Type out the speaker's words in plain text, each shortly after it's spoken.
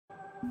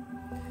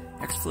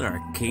XFlare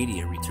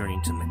Arcadia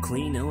returning to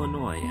McClean,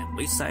 Illinois at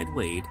Wayside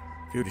Wade,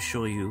 here to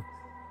show you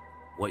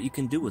what you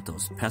can do with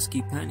those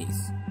pesky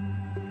pennies.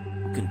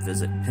 You can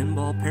visit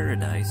Pinball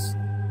Paradise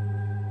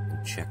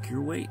and check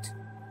your weight.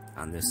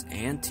 On this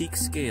antique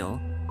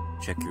scale,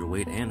 check your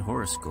weight and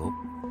horoscope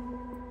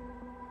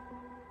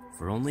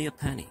for only a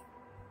penny.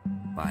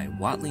 By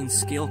Watling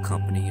Scale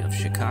Company of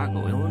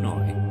Chicago,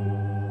 Illinois.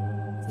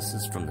 This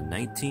is from the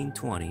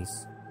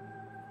 1920s.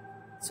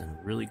 It's in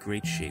really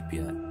great shape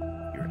yet.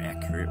 Your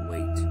accurate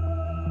weight.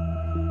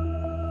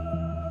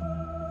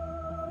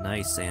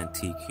 Nice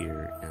antique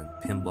here in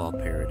Pinball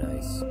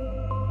Paradise.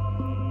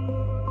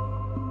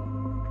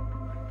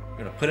 I'm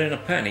gonna put in a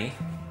penny.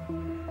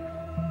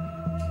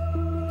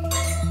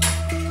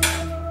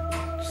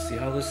 See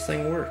how this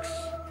thing works.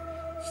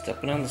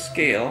 Stepping on the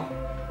scale.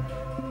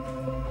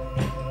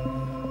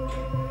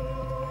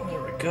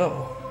 There we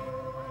go.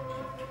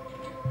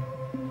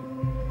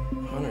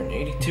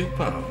 182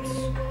 pounds.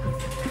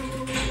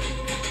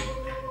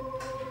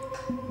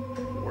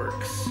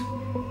 Works.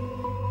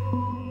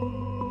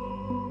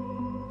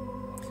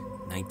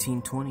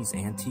 1920s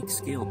antique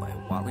scale by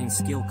Watling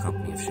Scale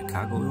Company of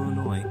Chicago,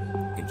 Illinois.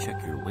 You can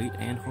check your weight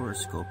and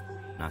horoscope.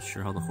 Not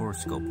sure how the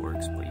horoscope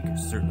works, but you can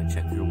certainly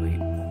check your weight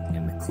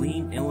in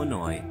McClean,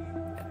 Illinois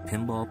at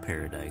Pinball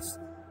Paradise.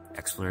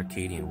 XFlare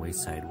Arcadia and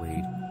Wayside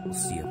Wade. We'll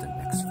see you at the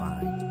next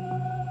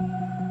find.